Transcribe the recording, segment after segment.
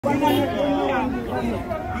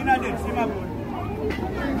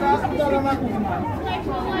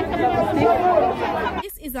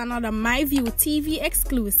This is another MyView TV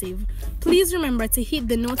exclusive. Please remember to hit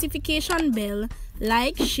the notification bell,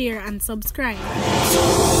 like, share, and subscribe.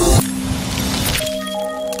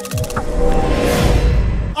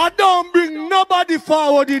 I don't bring nobody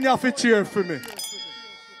forward in here to cheer for me.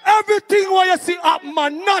 Everything what you see up, my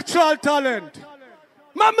natural talent.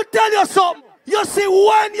 Let me tell you something. You see,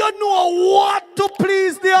 when you know what to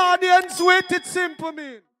please the audience with, it's simple,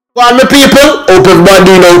 man. Well, my people, hope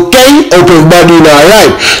everybody okay, hope everybody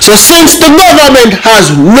alright. So since the government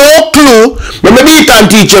has no clue, let me meet and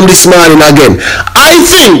teach them this morning again. I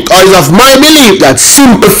think, or is of my belief, that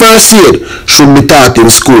simple first aid should be taught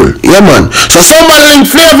in school. Yeah, man. So somebody link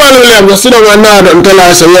Flavor William, just sit down and nod and tell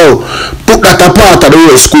us, yo, put that a part of the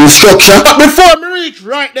whole school structure. But before me reach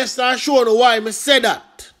right there, start showing why me say that.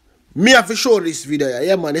 Me have to show this video,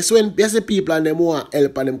 yeah man. It's when you see people and them want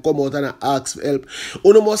help and them come out and ask for help.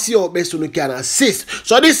 You must see how best you can assist.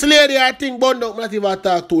 So this lady, I think, bond up, not even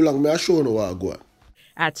talk too long. Me show you what go on.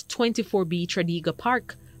 At 24B Tradiga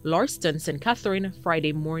Park, Lauriston, St. Catherine,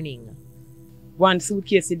 Friday morning. One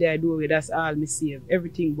suitcase there I do with, that's all me save.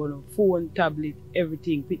 Everything burn up. Phone, tablet,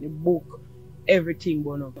 everything. Pitney book, everything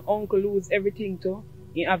burn up. Uncle lose everything too.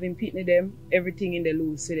 He having pitney them, everything in the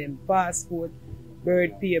lose. See them passport,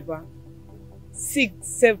 bird paper. 6,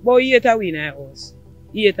 7, about 8 away in our house.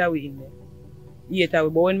 8 away in there. 8 away.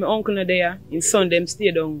 But when my uncle not there, his son them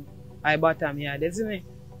stay down I bottom yard, isn't it?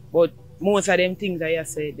 But most of them things I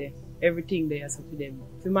said there, everything there so to them.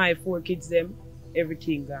 For my 4 kids them,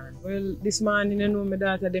 everything gone. Well, this morning you know my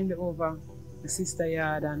daughter them they over my sister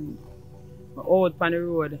yard and my out on the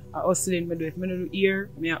road. I hustling me do if I do here,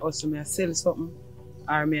 me I hustle, me I sell something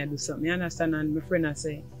or me I do something. You understand? And my friend I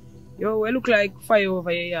say, yo, we look like fire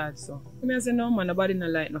over your yard, so. I say, no man, nobody no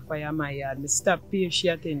light no fire in my yard. Me stop, pay she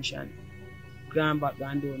attention. Gone back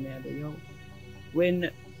and do me, yo. When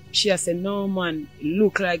she say, no man, it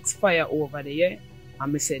look like fire over there, yeah?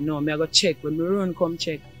 And me say, no, me I go check. When me run come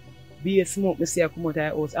check, be a smoke, me say I come out of the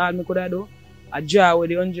house. All me could do, I draw with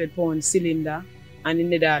the 100-pound cylinder and in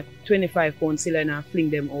the 25-pound cylinder and fling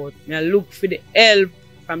them out. Me I look for the help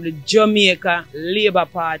from the Jamaica Labour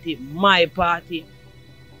Party, my party,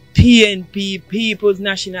 PNP, People's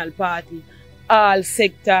National Party, all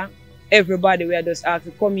sector, everybody we are just asked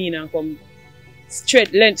to come in and come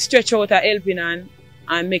stretch out a helping hand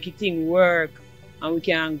and make it thing work and we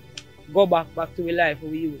can go back to the life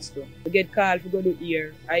we used to. We get called to go to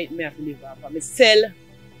here, I eat me have to live off. I sell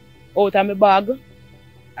out of my bag,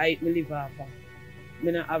 I eat me live off. I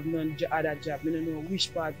don't have no other job, I don't know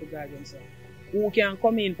which part to go against. Who can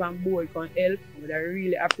come in from board can help, but I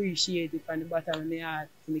really appreciate it from the bottom of my heart.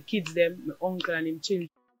 For my kids them, my uncle and him children.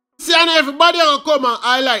 See, and everybody will come and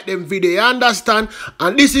highlight them video, you understand?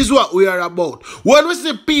 And this is what we are about. When we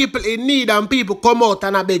see people in need and people come out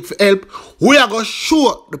and beg for help, we are going to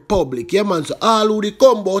show the public, yeah man? So all who they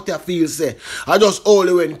come out here feel say, I just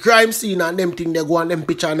only when crime scene and them thing they go on them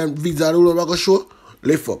picture and them videos and we're going to show,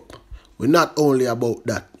 lift up. We're not only about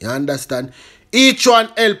that, you understand? Each one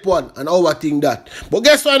help one and our thing that. But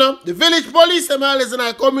guess what now? The village police them always in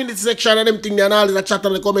our community section and them thing they and always a chat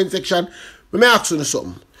on the comment section. Let me ask you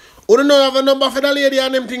something. Who don't know have a number for the lady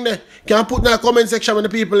and them thing there? Can put in the comment section when the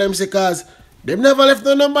people them say cause them never left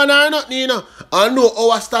no number nor nothing, you know. I know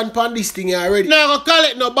our stand on this thing already. Now I go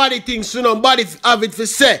collect nobody things so nobody have it for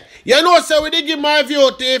say. You know say we did give my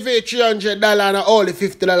view TV $300 and only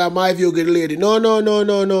 $50 my view get lady. No.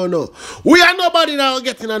 We are nobody now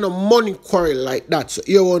getting on a money quarrel like that. So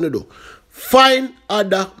you wanna do? Find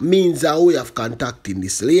other means and way of contacting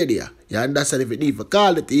this lady. You understand? If you need to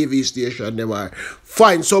call the TV station, them or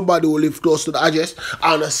find somebody who live close to the address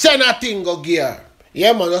and send a thing go gear.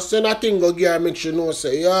 Yeah man, just send a thing go gear and make sure you know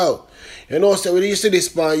say, yo. You know say when you see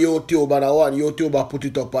this on YouTube and I want YouTuber put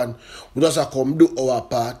it up and we just come do our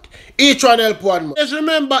part. Each one help one man. Just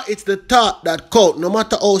remember it's the thought that count, no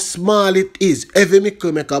matter how small it is. Every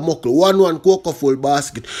mickle make a muckle. One cocoa full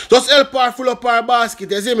basket. Just help her full up her basket,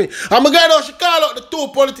 you see me? And my girl she call out the 2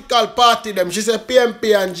 political party them. She say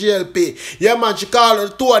PMP and GLP. Yeah man, she call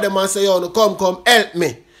out the 2 of them and say, yo, no, come help me.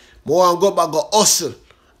 I want to go back go hustle.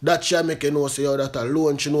 That she make you know say yo that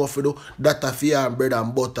alone she know for do that a fear and bread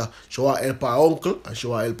and butter. She want help her uncle and she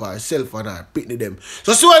want help herself and her pitney them.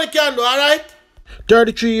 So see what you can do, alright?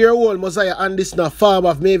 33-year-old Mosiah Andisna, farm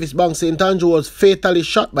of Mavis Bank, St. Andrew, was fatally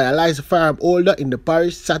shot by a licensed firearm holder in the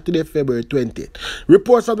parish Saturday, February 20th.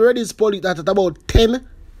 Reports from the Redis police that at about 10:30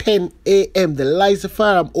 10 a.m. The licensed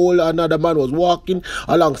firearm holder, another man, was walking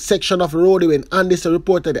along section of the road when Anderson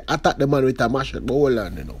reported they attacked the man with a machete. But hold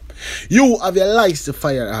on, you know. You have your licensed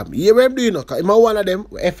firearm. You hear what I'm doing? Because I'm one of them,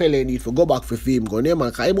 FLA need to go back for film gun. Yeah, man.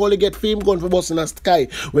 Because he only get film gun for busting a sky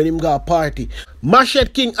when him go a party.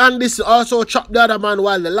 Machete King Anderson also chopped the other man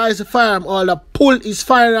while the licensed firearm holder pulled his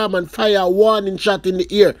firearm and fired a warning shot in the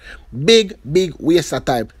ear. Big waste of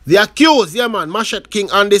time. The accused, yeah man, Machete King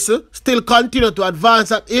Anderson, still continued to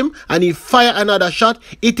advance at him and he fired another shot,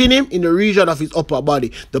 hitting him in the region of his upper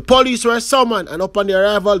body. The police were summoned and upon the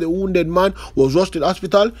arrival, the wounded man was rushed to the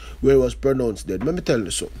hospital where he was pronounced dead. Let me tell you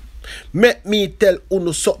something. Let me tell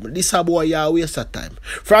you something. This a boy a waste of time.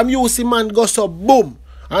 From you see man go so boom.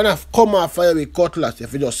 And I've come off fire with cutlass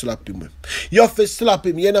if you just slap him. You have to slap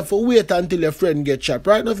him. You have to wait until your friend gets shot.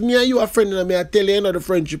 Right now, if me and you are friends and I tell you, the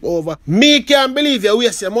friendship over. Me can't believe you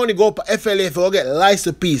waste your money go up to FLA if you get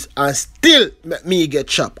license piece and still make me get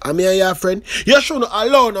shot. And me and your friend, you shouldn't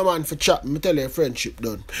allow no man for chat. Me tell you, friendship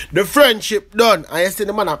done. The friendship done. And you see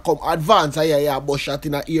the man a come advance and you have a shot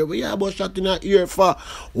in the ear. But you have a shot in the ear for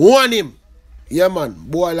warn him. Yeah man,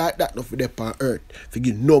 boy like that no for them on earth. If you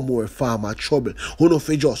give no more farmer trouble, who no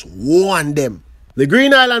for just warn them. The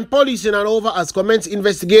Green Island Police in and over has commenced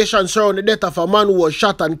investigation surrounding the death of a man who was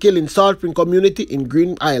shot and killed in Salt Spring community in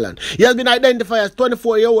Green Island. He has been identified as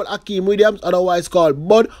 24-year-old Akeen Williams, otherwise called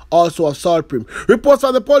Bud, also of Salt Spring. Reports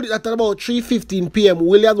from the police at about 3:15 p.m.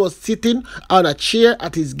 Williams was sitting on a chair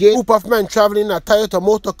at his gate. A group of men traveling in a Toyota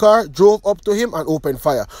motor car drove up to him and opened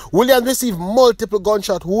fire. Williams received multiple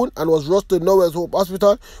gunshot wounds and was rushed to Nowhere's Hope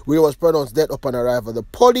Hospital where he was pronounced dead upon arrival. The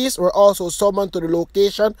police were also summoned to the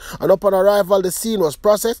location and upon arrival the scene was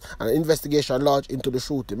processed and an investigation launched into the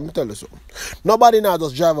shooting. Let me tell you something. Nobody now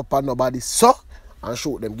just drive up on nobody so and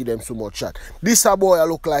shoot them, give them so much shot. This a boy I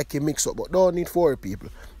look like he mix up, but don't need 4 people.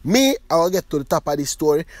 Me, I will get to the top of this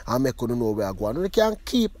story and make you know where I go on. You can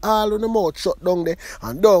keep all on the mouth shut down there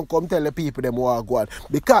and don't come tell the people them where I go on.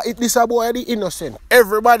 Because if this a boy the innocent,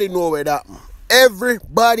 everybody know where that.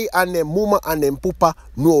 Everybody and them mama and them papa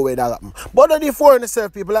know where that happen. But the foreign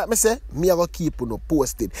self people like me say, me I go keep you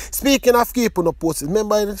posted. Speaking of keep you posted,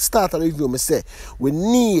 remember in the start of the review me say, we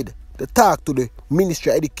need to talk to the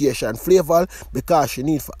Ministry of Education Flavor because she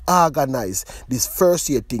need to organize this first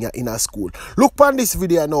year thing in a school. Look on this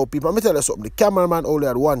video now people, let me tell you something, the cameraman only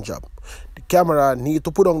had one job. The camera need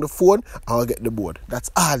to put on the phone and I'll get the board. That's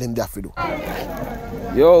all him there to do.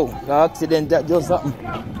 Yo, the accident that just happened.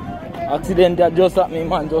 Accident that just happened,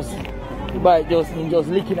 man. Just bike, just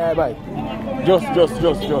licking her bike. Just. Yo,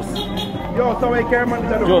 so I care, man.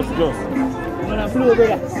 Just. Flow,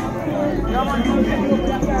 brother. Just.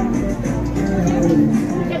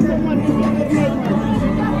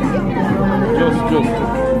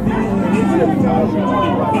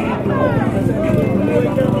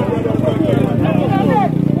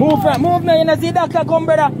 Move now, you know, see doctor come,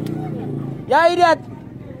 brother. Yeah, idiot.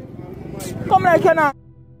 Come like you now.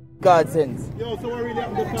 God sense. Yo, so what really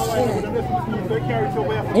happened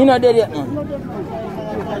to you know dead yet, man.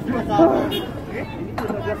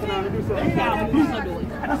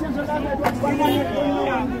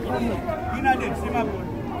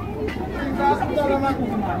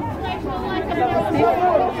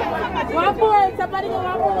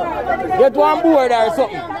 Get one board or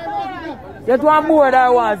something. Get one board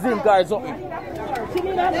or one zinc or something.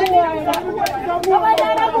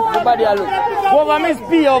 Everybody a look. Go over Miss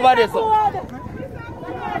P over there, so.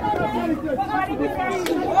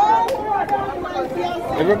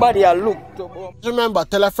 Everybody a look. Remember,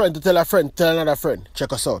 tell a friend to tell a friend, tell another friend.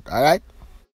 Check us out, alright?